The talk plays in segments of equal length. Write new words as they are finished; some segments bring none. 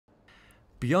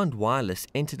Beyond Wireless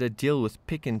entered a deal with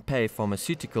Pick n Pay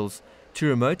Pharmaceuticals to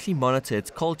remotely monitor its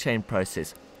cold chain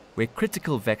process, where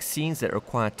critical vaccines that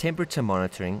require temperature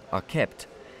monitoring are kept.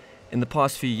 In the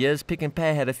past few years, Pick n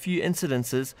Pay had a few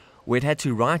incidences where it had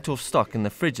to write off stock in the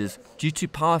fridges due to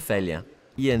power failure.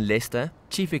 Ian Lester,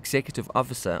 Chief Executive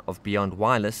Officer of Beyond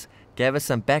Wireless, gave us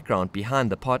some background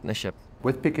behind the partnership.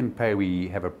 With Pick n Pay, we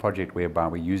have a project whereby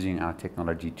we're using our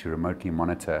technology to remotely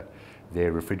monitor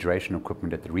their refrigeration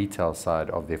equipment at the retail side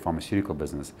of their pharmaceutical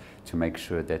business to make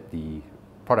sure that the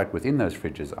product within those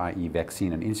fridges, i.e.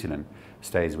 vaccine and insulin,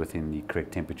 stays within the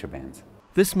correct temperature bands.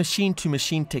 This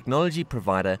machine-to-machine technology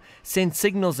provider sends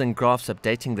signals and graphs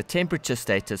updating the temperature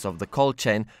status of the cold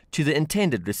chain to the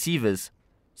intended receivers.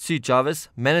 Sue Jarvis,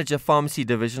 Manager Pharmacy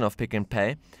Division of Pick n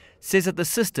Pay, says that the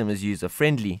system is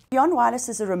user-friendly. Beyond Wireless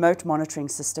is a remote monitoring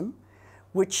system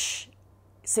which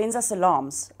sends us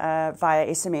alarms via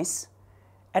SMS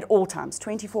at all times,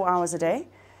 24 hours a day.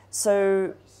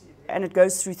 And it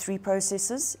goes through 3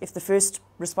 processes. If the first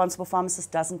responsible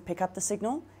pharmacist doesn't pick up the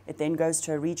signal, it then goes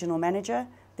to a regional manager.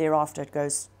 Thereafter, it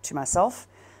goes to myself,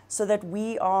 so that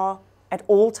we are at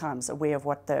all times aware of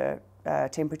what the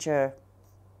temperature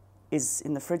is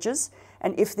in the fridges.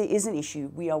 And if there is an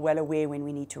issue, we are well aware when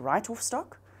we need to write off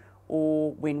stock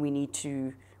or when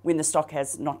the stock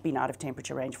has not been out of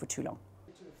temperature range for too long.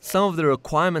 Some of the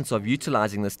requirements of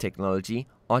utilizing this technology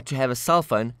are to have a cell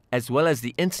phone as well as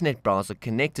the internet browser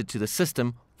connected to the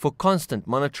system for constant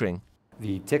monitoring.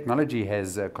 The technology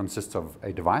consists of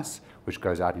a device which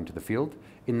goes out into the field.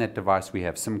 In that device we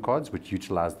have SIM cards which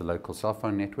utilize the local cell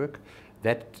phone network.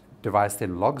 That device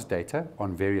then logs data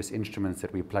on various instruments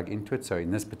that we plug into it. So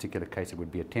in this particular case it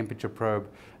would be a temperature probe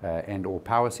and or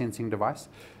power sensing device.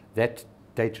 That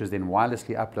data is then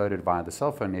wirelessly uploaded via the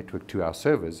cell phone network to our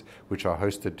servers, which are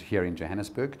hosted here in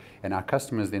Johannesburg, and our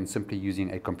customers then simply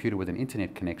using a computer with an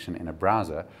internet connection and a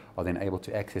browser are then able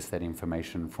to access that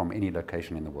information from any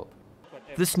location in the world.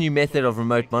 This new method of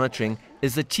remote monitoring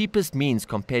is the cheapest means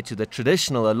compared to the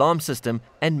traditional alarm system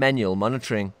and manual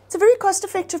monitoring. It's a very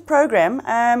cost-effective program.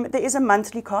 There is a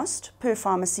monthly cost per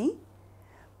pharmacy,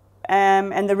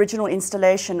 and the original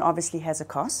installation obviously has a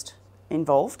cost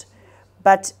involved,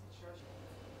 but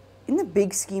in the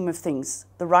big scheme of things,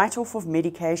 the write-off of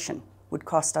medication would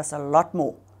cost us a lot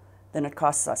more than it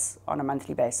costs us on a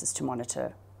monthly basis to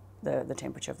monitor the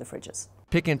temperature of the fridges.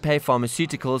 Pick n Pay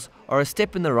Pharmaceuticals are a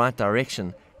step in the right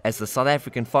direction, as the South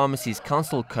African Pharmacies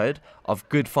Council Code of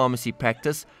Good Pharmacy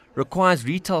Practice requires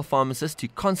retail pharmacists to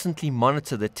constantly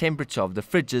monitor the temperature of the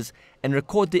fridges and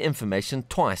record the information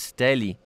twice daily.